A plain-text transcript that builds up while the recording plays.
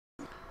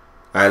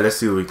Alright, let's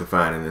see what we can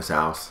find in this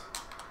house.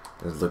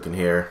 Let's look in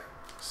here.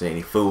 See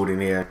any food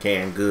in here,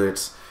 canned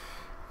goods.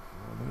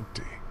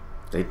 Empty.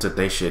 They took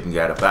their shit and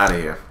got up out of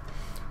here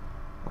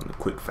on the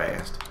quick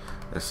fast.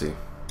 Let's see.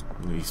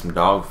 We need some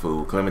dog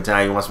food.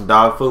 Clementine, you want some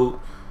dog food?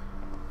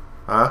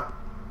 Huh?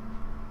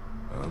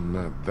 I'm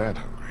not that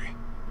hungry.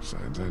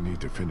 Besides, I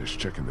need to finish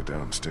checking the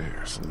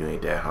downstairs. You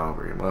ain't that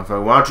hungry,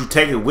 motherfucker. Why don't you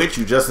take it with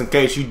you just in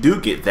case you do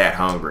get that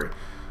hungry?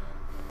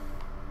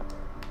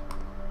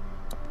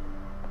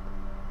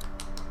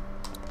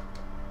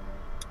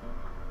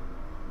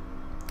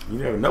 You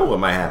never know what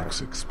might happen.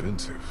 Looks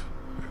expensive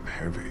and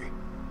heavy.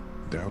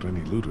 Doubt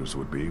any looters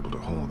would be able to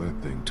haul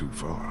that thing too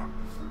far.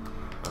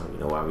 Oh, you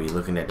know why we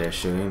looking at that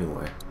shit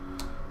anyway?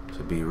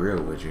 To be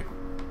real with you.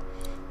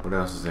 What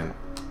else is in it?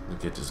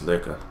 Let's get this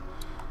liquor.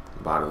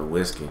 A bottle of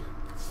whiskey.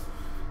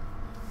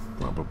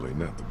 Probably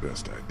not the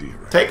best idea,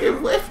 right? Take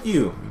it with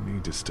you. We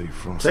need to stay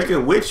frosty. Take it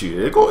with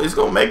you. It's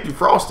gonna make you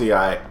frosty,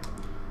 alright?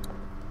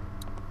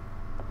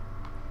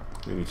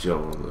 Look at your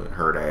little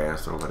hurt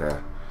ass over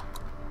there.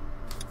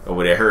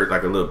 Over there hurt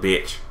like a little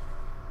bitch.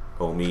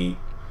 Oh me.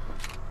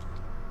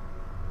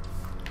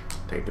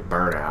 Take the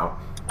burn out.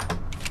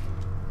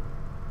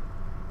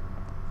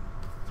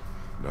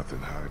 Nothing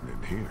hiding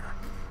in here.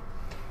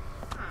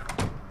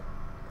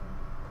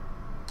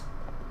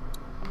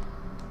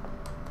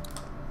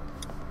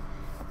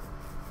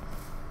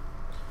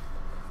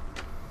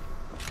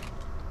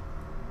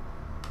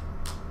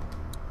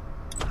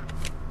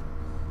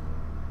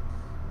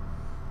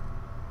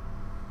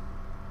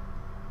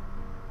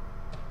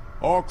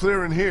 All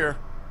clear in here.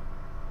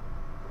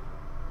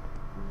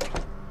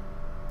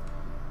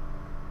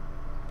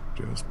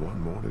 Just one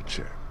more to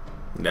check.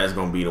 That's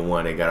gonna be the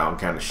one that got all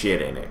kind of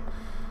shit in it.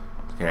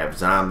 You can have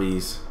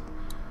zombies,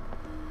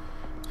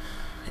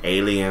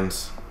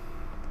 aliens,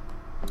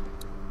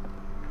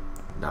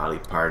 Dolly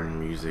Parton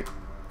music,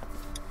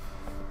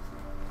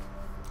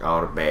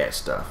 all the bad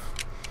stuff.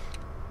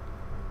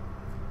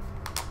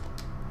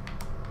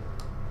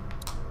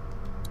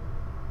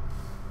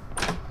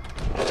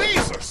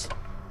 Jesus!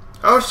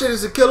 Oh shit,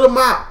 it's a killer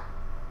mop.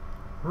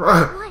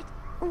 What?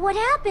 What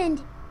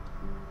happened?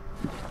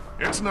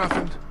 It's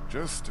nothing.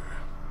 Just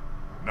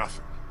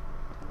nothing.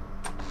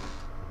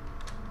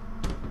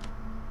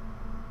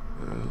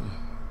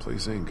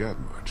 Place ain't got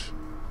much.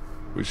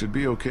 We should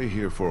be okay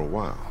here for a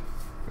while.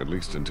 At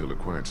least until it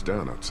quiets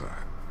down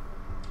outside.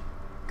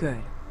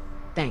 Good.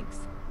 Thanks.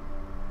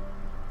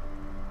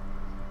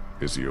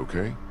 Is he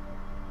okay?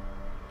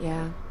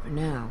 Yeah, for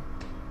now.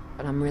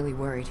 But I'm really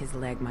worried his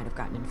leg might have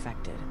gotten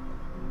infected.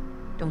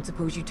 Don't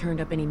suppose you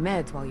turned up any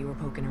meds while you were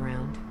poking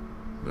around?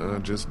 Nah,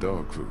 just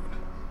dog food.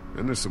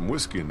 And there's some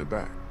whiskey in the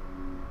back.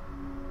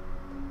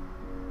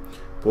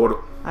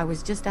 Portal. I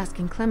was just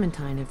asking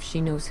Clementine if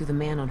she knows who the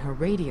man on her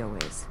radio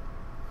is.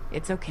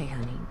 It's okay,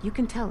 honey. You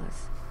can tell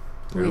us.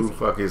 Who the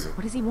fuck is it?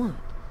 What does he want?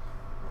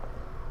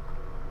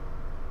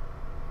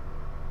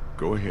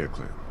 Go ahead,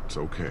 Clem. It's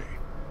okay.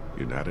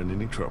 You're not in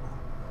any trouble.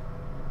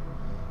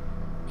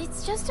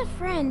 It's just a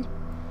friend.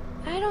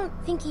 I don't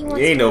think he wants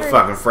You ain't to no hurt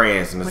fucking us.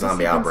 friends in the What has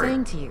zombie he been outbreak.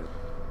 saying to you?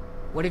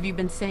 What have you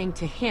been saying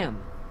to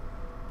him?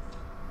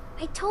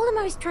 I told him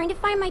I was trying to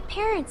find my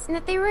parents and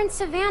that they were in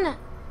Savannah.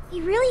 He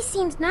really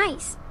seems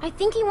nice. I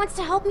think he wants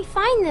to help me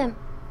find them.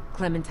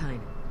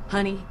 Clementine,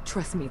 honey,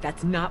 trust me,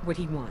 that's not what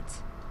he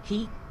wants.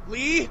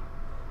 Lee?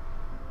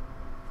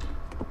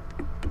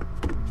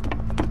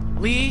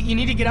 Lee, you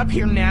need to get up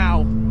here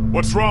now.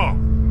 What's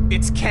wrong?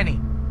 It's Kenny.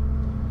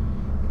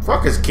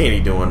 Fuck is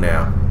Kenny doing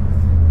now?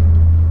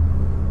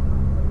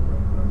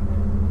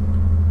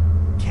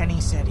 Kenny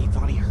said he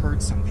thought he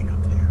heard something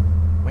up there.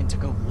 Went to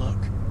go look.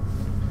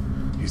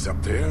 He's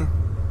up there?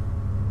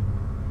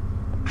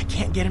 I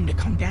can't get him to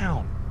come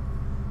down.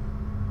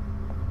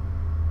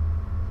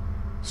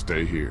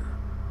 Stay here.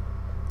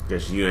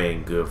 Guess you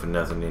ain't good for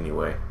nothing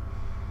anyway.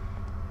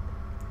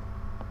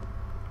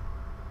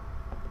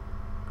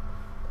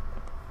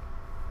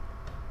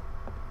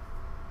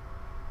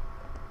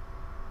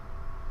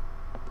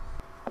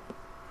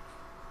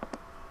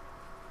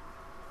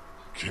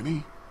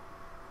 Kenny?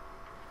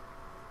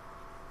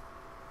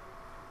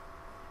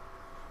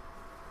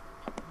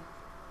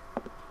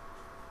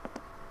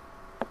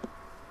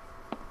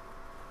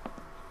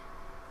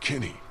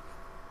 Kenny,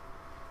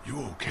 you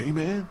okay,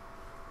 man?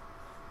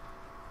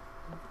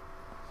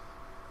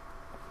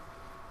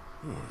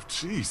 Oh,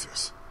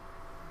 Jesus.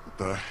 What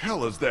the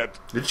hell is that?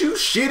 Did you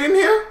shit in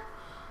here?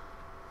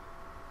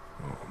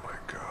 Oh, my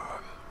God.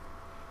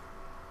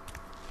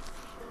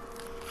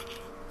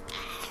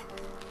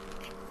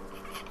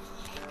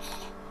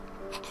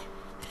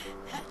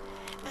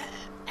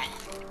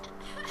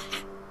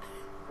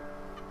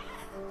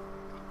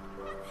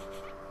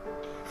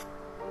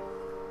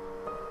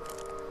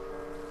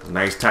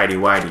 Nice tidy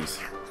whities.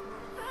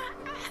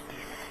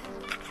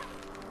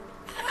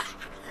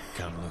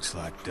 Kinda looks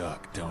like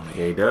Duck, don't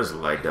Yeah, he does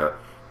look like that.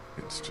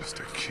 It's just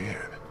a kid.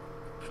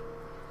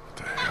 What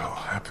the hell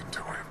happened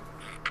to him?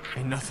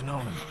 Ain't nothing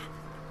on him.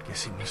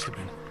 Guess he must have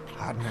been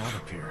hiding out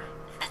up here.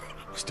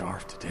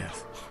 Starved to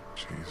death.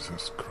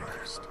 Jesus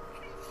Christ.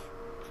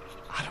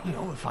 I don't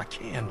know if I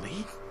can,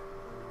 Lee.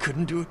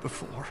 Couldn't do it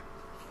before.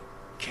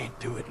 Can't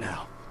do it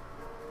now.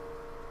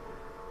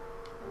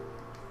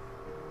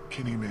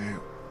 Kenny, man,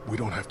 we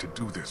don't have to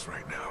do this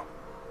right now.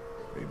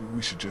 Maybe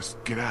we should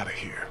just get out of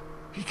here.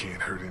 He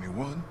can't hurt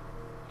anyone.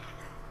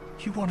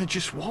 You want to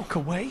just walk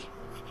away?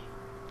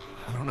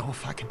 I don't know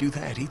if I can do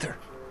that either.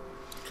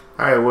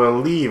 Alright, well,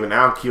 leave and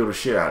I'll kill the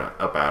shit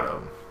up out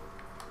of him.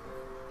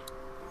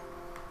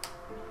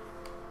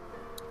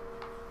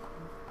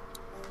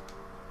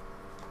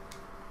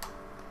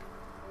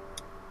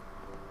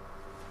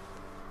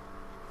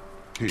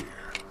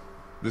 Here.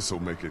 This'll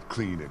make it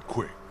clean and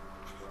quick.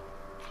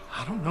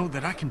 I don't know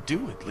that I can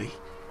do it, Lee.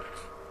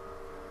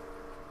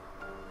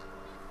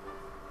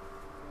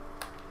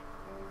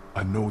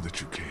 I know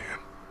that you can.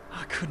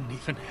 I couldn't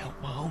even help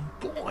my own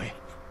boy.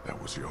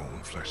 That was your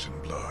own flesh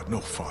and blood. No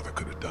father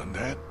could have done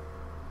that.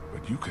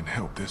 But you can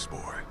help this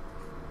boy.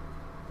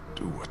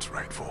 Do what's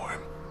right for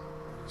him.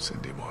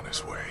 Send him on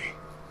his way.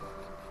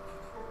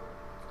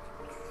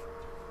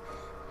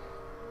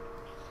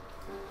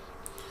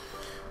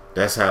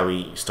 That's how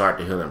we start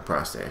the healing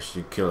process.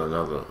 You kill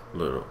another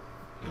little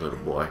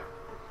boy,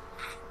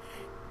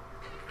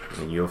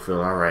 and you'll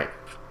feel alright.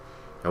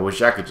 I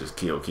wish I could just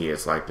kill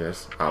kids like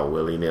this, all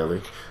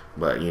willy-nilly.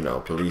 But, you know,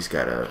 police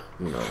gotta,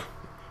 you know,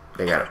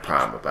 they got a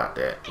problem about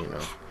that, you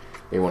know.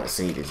 They want to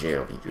see the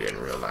jail be good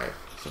in real life.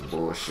 Some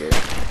bullshit.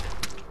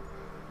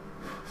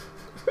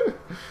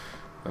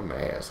 I'm an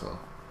asshole.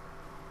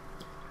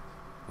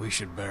 We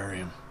should bury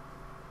him.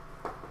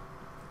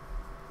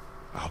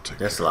 I'll take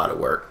That's care. a lot of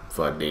work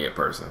for a dead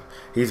person.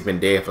 He's been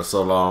dead for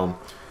so long.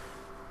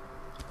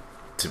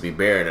 To be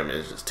burying him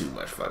is just too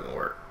much fucking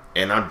work.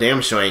 And I'm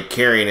damn sure ain't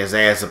carrying his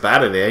ass up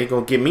out of there. He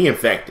gonna get me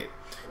infected.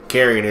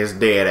 Carrying his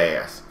dead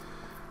ass.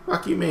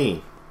 Fuck you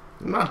mean?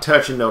 I'm not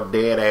touching no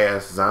dead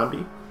ass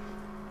zombie.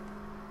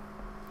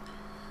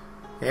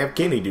 Have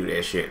Kenny do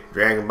that shit.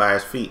 Drag him by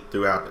his feet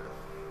throughout the...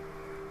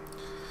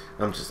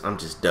 I'm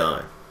just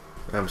done.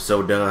 I'm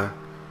so done.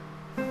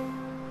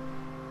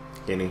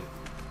 Kenny.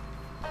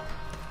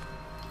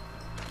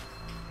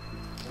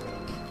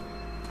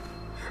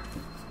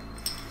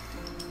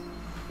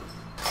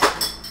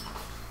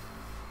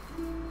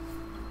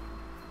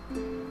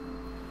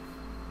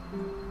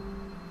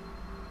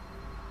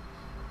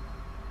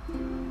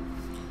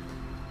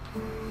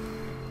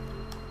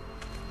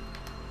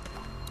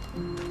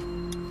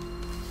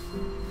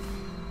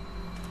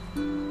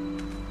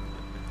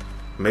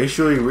 Make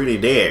sure he really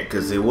dead,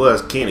 because it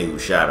was Kenny who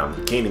shot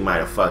him. Kenny might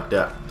have fucked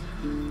up.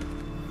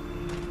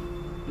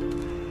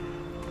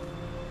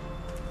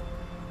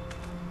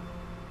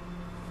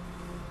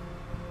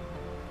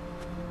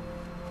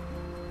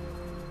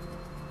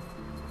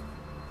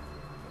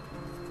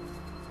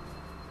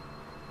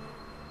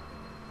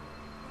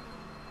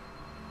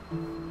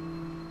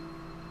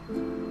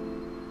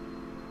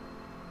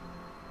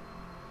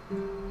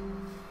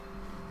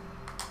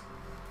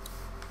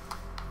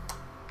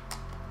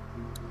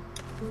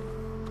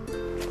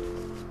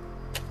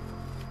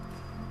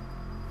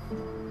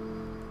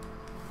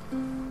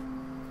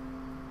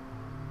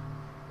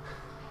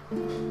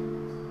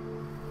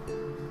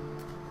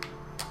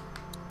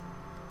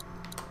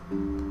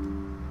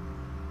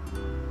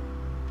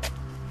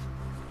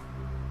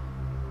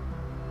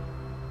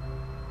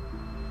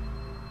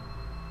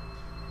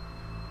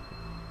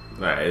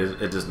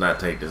 Alright, it does not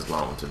take this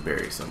long to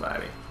bury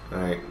somebody.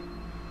 Alright.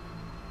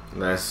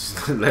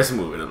 Let's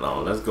move it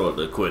along. Let's go a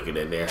little quicker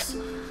than this.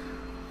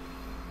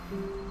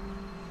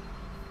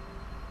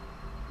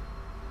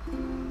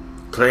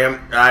 Clem,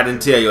 I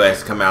didn't tell your ass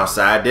to come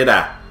outside, did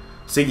I?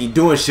 See you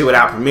doing shit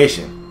without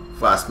permission.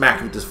 Before I smack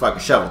you with this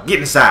fucking shovel.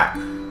 Get inside.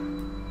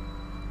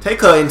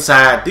 Take her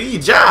inside. Do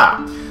your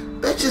job.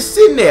 They're just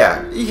sitting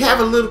there. You have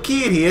a little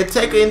kid here.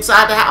 Take her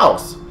inside the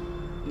house.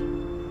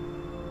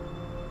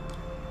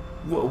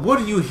 What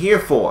are you here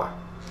for?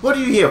 What are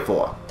you here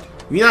for?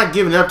 You're not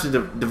giving up to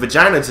the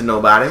vagina to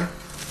nobody.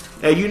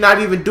 And you're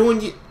not even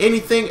doing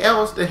anything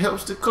else that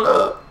helps the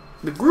club,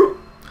 the group.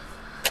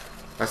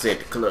 I said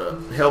the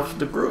club helps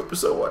the group,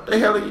 so what the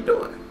hell are you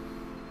doing?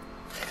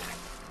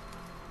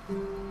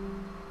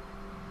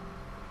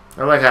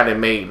 I like how they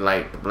made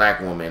like the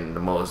black woman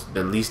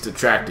the least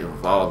attractive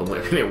of all the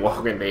women that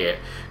walk in there.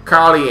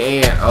 Carly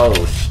Ann,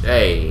 oh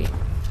hey.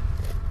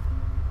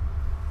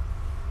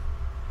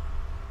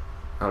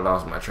 I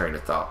lost my train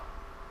of thought.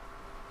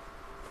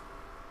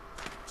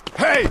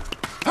 Hey!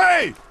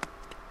 Hey!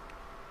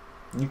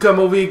 You come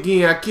over here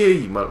again, I'll kill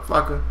you,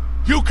 motherfucker.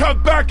 You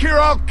come back here,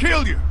 I'll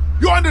kill you!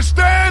 You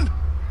understand?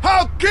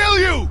 I'll kill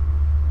you!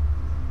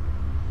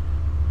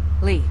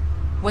 Lee,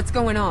 what's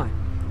going on?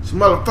 This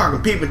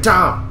motherfucking peeping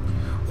Tom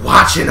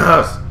watching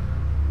us.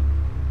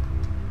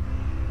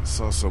 I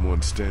saw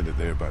someone standing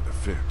there by the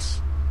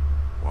fence,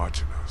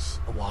 watching us.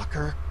 A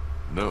walker?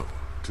 No,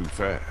 too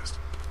fast.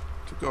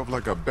 Took off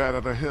like a bat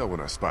out of hell when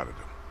I spotted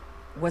him.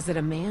 Was it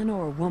a man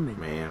or a woman?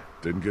 Man.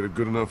 Didn't get a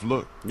good enough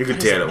look. You could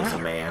What does tell it it was a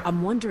matter? man.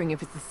 I'm wondering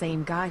if it's the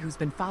same guy who's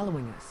been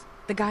following us.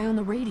 The guy on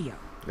the radio.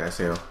 That's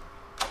him.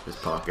 His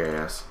punk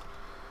ass.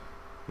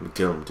 I'm gonna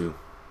kill him too.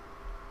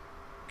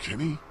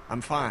 Kenny?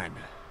 I'm fine.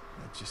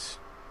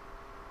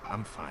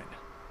 I'm fine.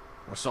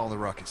 What's all the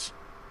ruckus?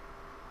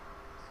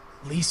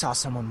 Lee saw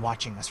someone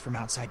watching us from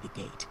outside the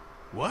gate.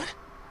 What?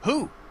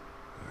 Who?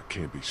 I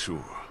can't be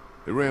sure.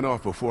 They ran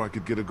off before I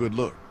could get a good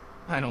look.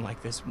 I don't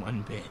like this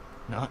one bit.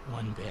 Not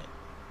one bit.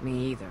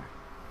 Me either.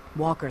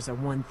 Walkers are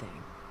one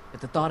thing,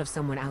 but the thought of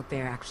someone out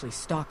there actually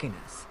stalking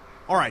us.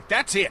 Alright,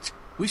 that's it.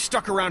 We've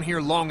stuck around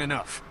here long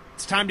enough.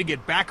 It's time to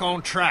get back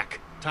on track.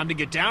 Time to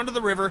get down to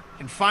the river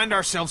and find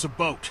ourselves a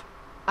boat.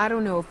 I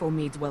don't know if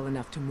Omid's well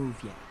enough to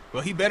move yet.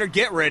 Well, he better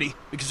get ready,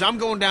 because I'm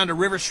going down to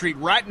River Street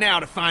right now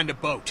to find a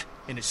boat.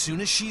 And as soon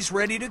as she's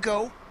ready to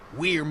go,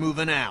 we're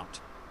moving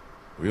out.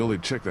 We only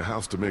checked the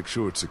house to make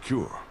sure it's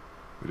secure.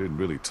 We didn't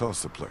really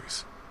toss the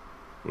place.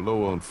 We're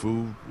low on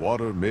food,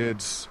 water,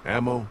 meds,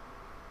 ammo.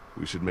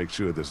 We should make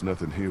sure there's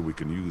nothing here we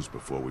can use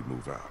before we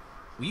move out.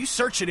 Well, you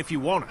search it if you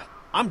wanna.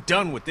 I'm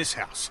done with this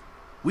house.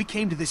 We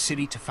came to this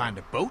city to find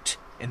a boat,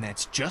 and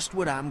that's just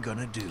what I'm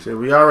gonna do. So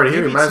we already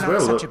here. Maybe Might it's as not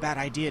well such look. a bad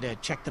idea to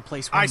check the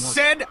place one I more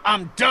said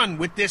I'm done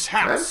with this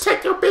Let's house.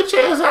 take your bitch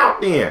ass out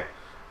then.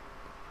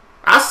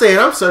 I said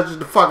I'm searching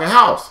the fucking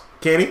house,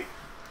 Kenny.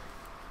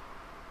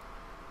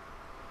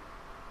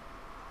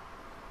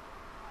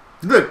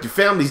 Look, your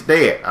family's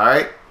dead,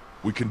 alright?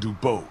 We can do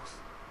both.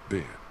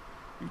 Ben,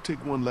 you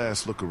take one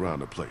last look around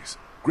the place.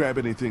 Grab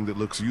anything that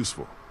looks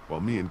useful,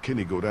 while me and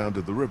Kenny go down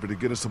to the river to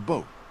get us a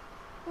boat.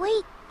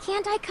 Wait,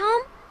 can't I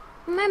come?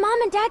 My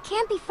mom and dad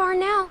can't be far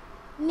now.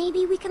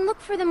 Maybe we can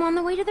look for them on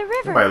the way to the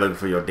river. Nobody looking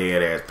for your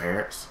dead ass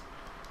parents.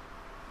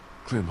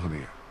 Clem,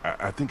 honey,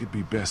 I think it'd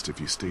be best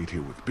if you stayed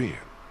here with Ben.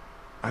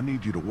 I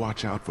need you to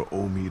watch out for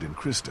Omid and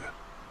Krista.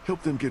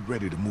 Help them get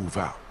ready to move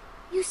out.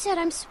 You said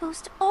I'm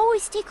supposed to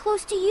always stay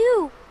close to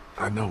you.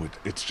 I know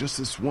it's just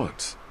this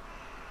once.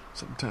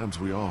 Sometimes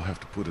we all have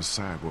to put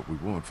aside what we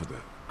want for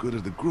the good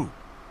of the group.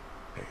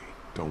 Hey,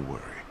 don't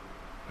worry.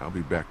 I'll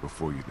be back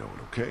before you know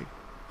it, okay?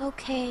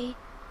 Okay.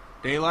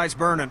 Daylight's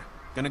burning.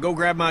 Gonna go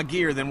grab my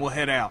gear, then we'll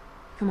head out.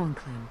 Come on,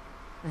 Clem.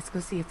 Let's go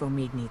see if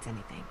Omid needs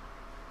anything.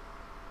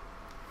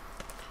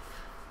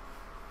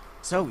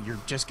 So, you're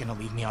just gonna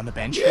leave me on the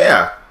bench?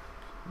 Yeah.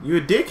 You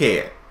a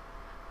dickhead.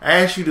 I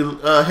asked you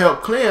to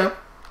help Clem.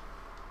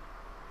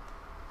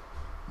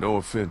 No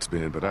offense,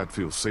 Ben, but I'd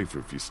feel safer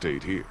if you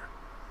stayed here.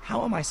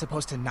 How am I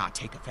supposed to not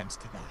take offense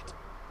to that?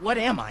 What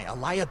am I, a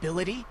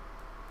liability?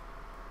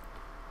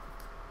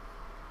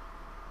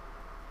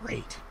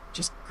 Great.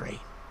 Just great.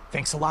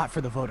 Thanks a lot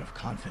for the vote of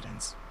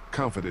confidence.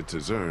 Confidence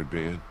is earned,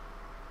 Ben.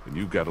 And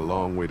you've got a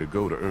long way to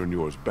go to earn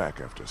yours back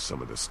after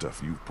some of the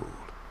stuff you've pulled.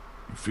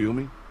 You feel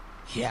me?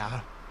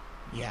 Yeah,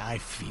 I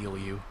feel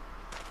you.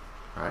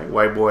 Alright,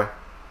 white boy.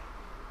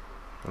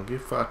 Don't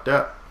get fucked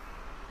up.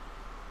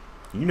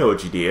 You know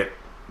what you did.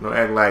 Don't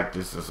act like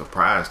this is a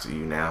surprise to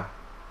you now.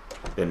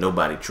 That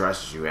nobody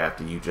trusts you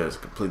after you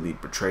just completely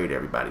betrayed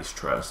everybody's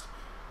trust.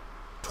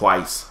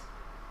 Twice.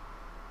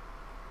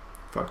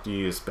 Fuck do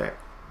you expect?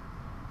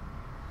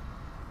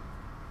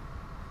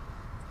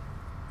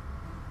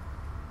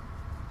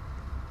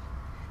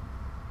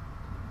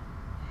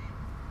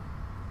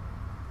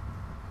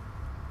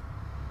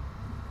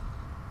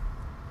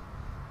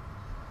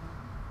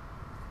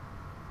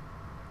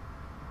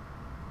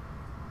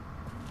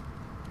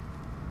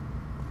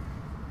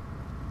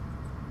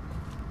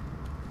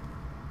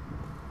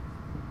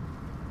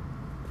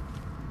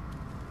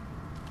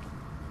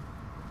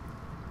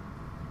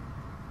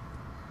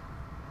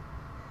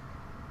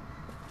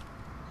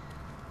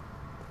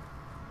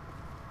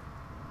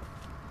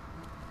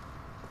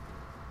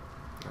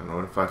 I don't know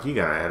what the fuck he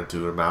got an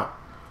attitude about.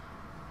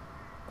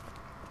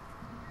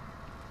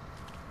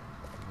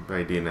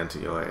 Nobody did nothing to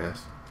your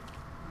ass.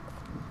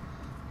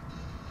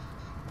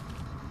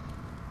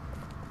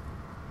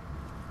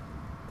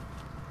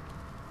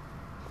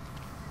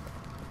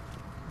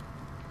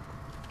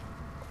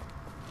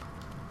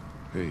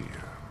 Hey,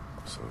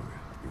 so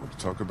you want to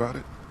talk about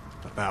it?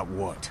 About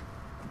what?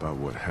 About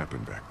what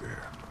happened back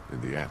there,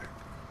 in the attic.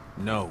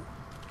 No.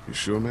 You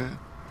sure, man?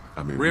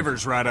 I mean...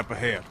 River's right up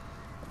ahead.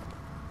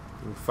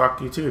 Well,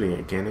 fuck you too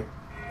then, Kenny.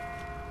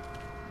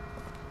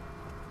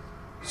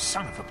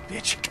 Son of a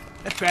bitch.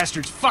 That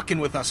bastard's fucking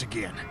with us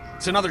again.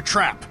 It's another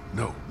trap.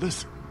 No,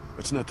 listen.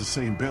 That's not the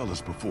same bell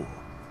as before.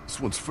 This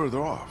one's further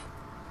off.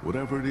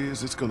 Whatever it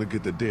is, it's gonna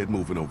get the dead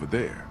moving over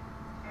there.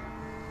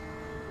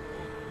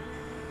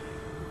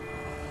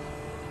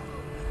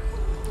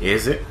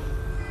 Is it?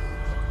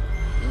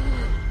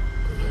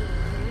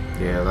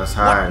 Yeah, let's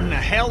What hide. in the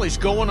hell is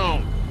going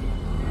on?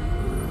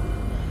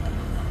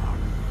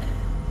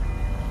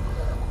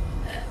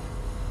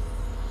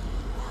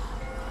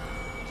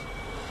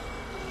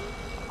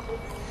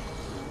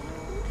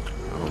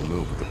 I don't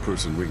know, but the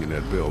person ringing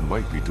that bell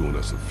might be doing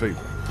us a favor.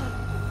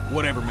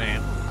 Whatever,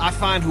 man. I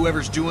find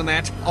whoever's doing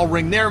that, I'll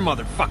ring their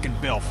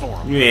motherfucking bell for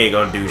them. You ain't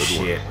gonna do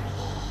shit.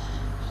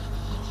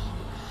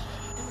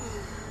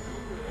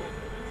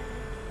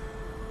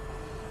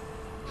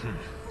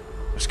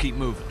 Let's keep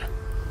moving.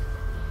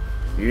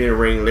 You didn't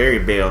ring Larry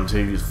Bell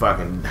until you was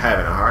fucking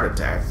having a heart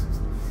attack.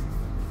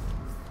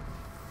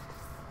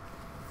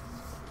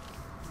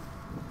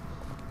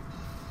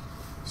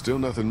 Still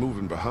nothing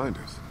moving behind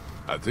us.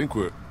 I think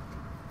we're...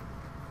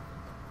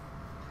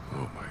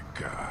 Oh my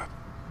God.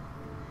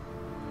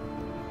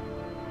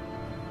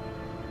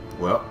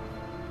 Well,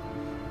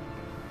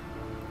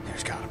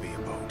 There's gotta be a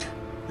boat.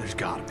 There's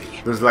gotta be.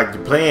 looks like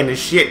you're playing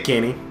this shit,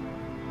 Kenny.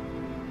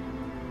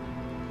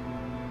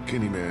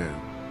 Kenny, man,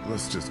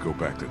 let's just go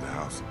back to the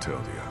house and tell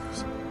the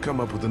others. Come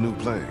up with a new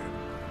plan.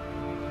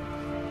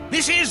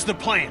 This is the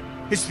plan.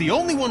 It's the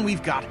only one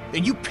we've got,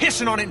 and you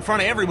pissing on it in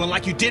front of everyone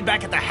like you did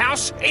back at the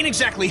house ain't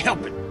exactly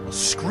helping. Well,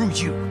 screw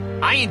you.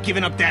 I ain't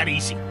giving up that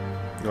easy.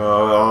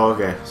 Oh,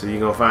 okay. So you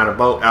gonna find a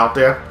boat out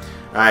there?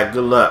 Alright,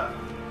 good luck.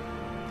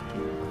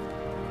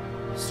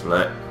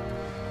 Slut.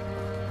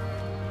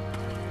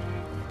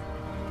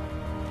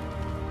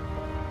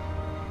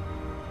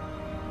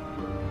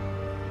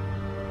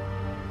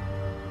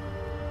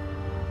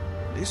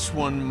 This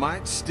one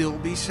might still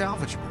be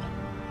salvageable.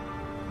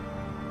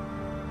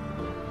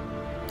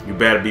 You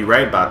better be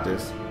right about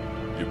this.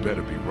 You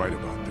better be right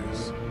about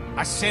this.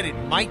 I said it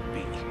might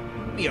be.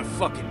 Give me a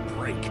fucking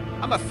break.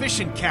 I'm a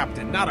fishing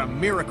captain, not a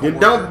miracle You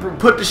worker. don't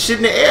put the shit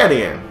in the air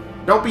then.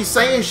 Don't be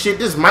saying shit,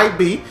 this might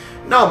be.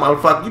 No,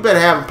 motherfucker, you better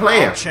have a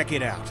plan. I'll check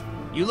it out.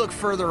 You look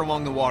further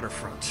along the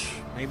waterfront.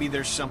 Maybe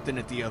there's something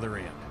at the other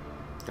end.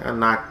 I'm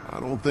not. I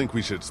don't think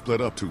we should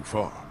split up too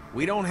far.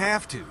 We don't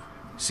have to.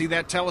 See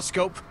that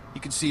telescope?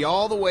 You can see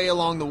all the way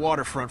along the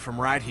waterfront from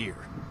right here.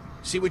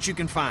 See what you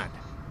can find.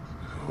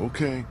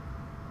 Okay.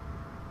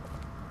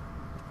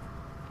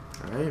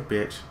 Alright,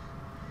 bitch.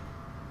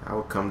 I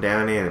will come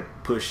down there and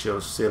push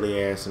your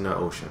silly ass in the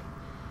ocean.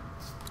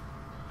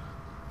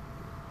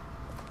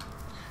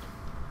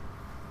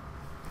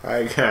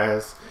 Alright,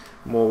 guys.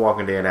 More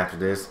Walking Dead after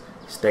this.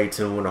 Stay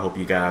tuned. I hope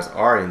you guys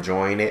are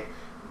enjoying it.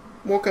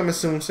 More coming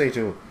soon. Stay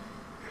tuned.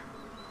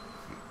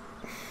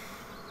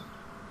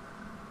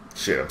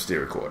 Shit, I'm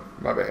still recording.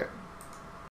 My bad.